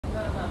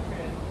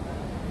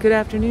Good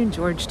afternoon,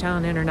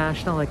 Georgetown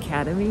International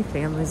Academy,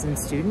 families and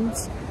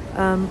students.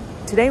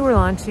 Today we're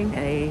launching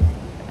a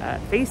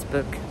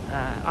Facebook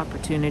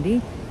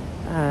opportunity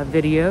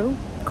video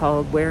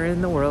called Where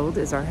in the World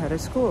is Our Head of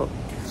School?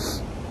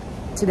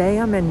 Today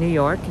I'm in New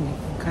York, and you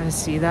can kind of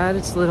see that.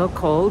 It's a little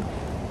cold,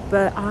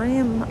 but I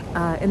am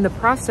in the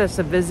process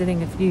of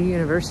visiting a few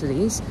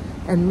universities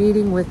and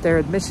meeting with their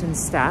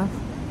admissions staff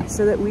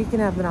so that we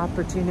can have an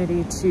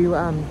opportunity to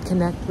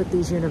connect with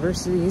these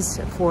universities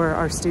for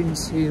our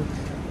students who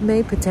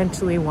may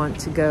potentially want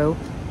to go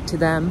to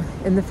them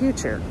in the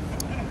future.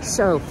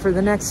 So for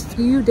the next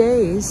few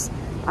days,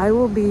 I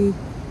will be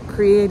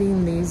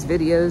creating these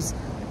videos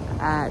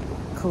at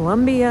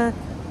Columbia,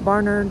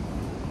 Barnard,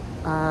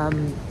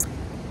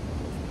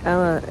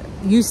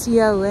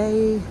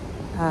 UCLA,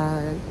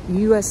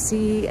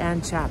 USC,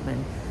 and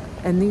Chapman.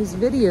 And these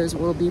videos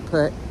will be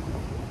put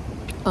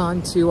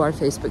onto our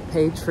Facebook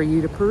page for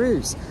you to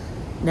peruse.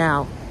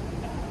 Now,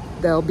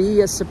 there'll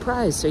be a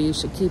surprise, so you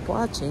should keep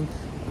watching.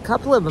 A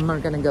couple of them are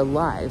going to go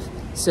live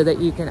so that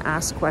you can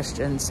ask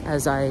questions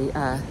as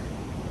I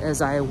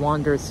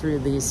wander through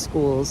these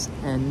schools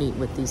and meet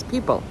with these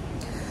people.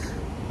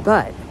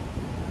 But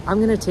I'm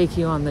going to take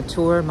you on the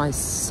tour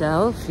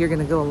myself. You're going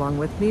to go along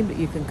with me, but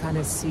you can kind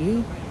of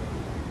see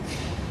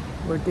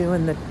we're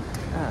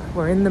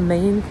in the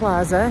main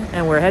plaza,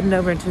 and we're heading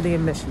over into the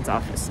admissions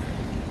office.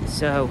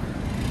 So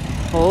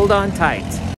hold on tight.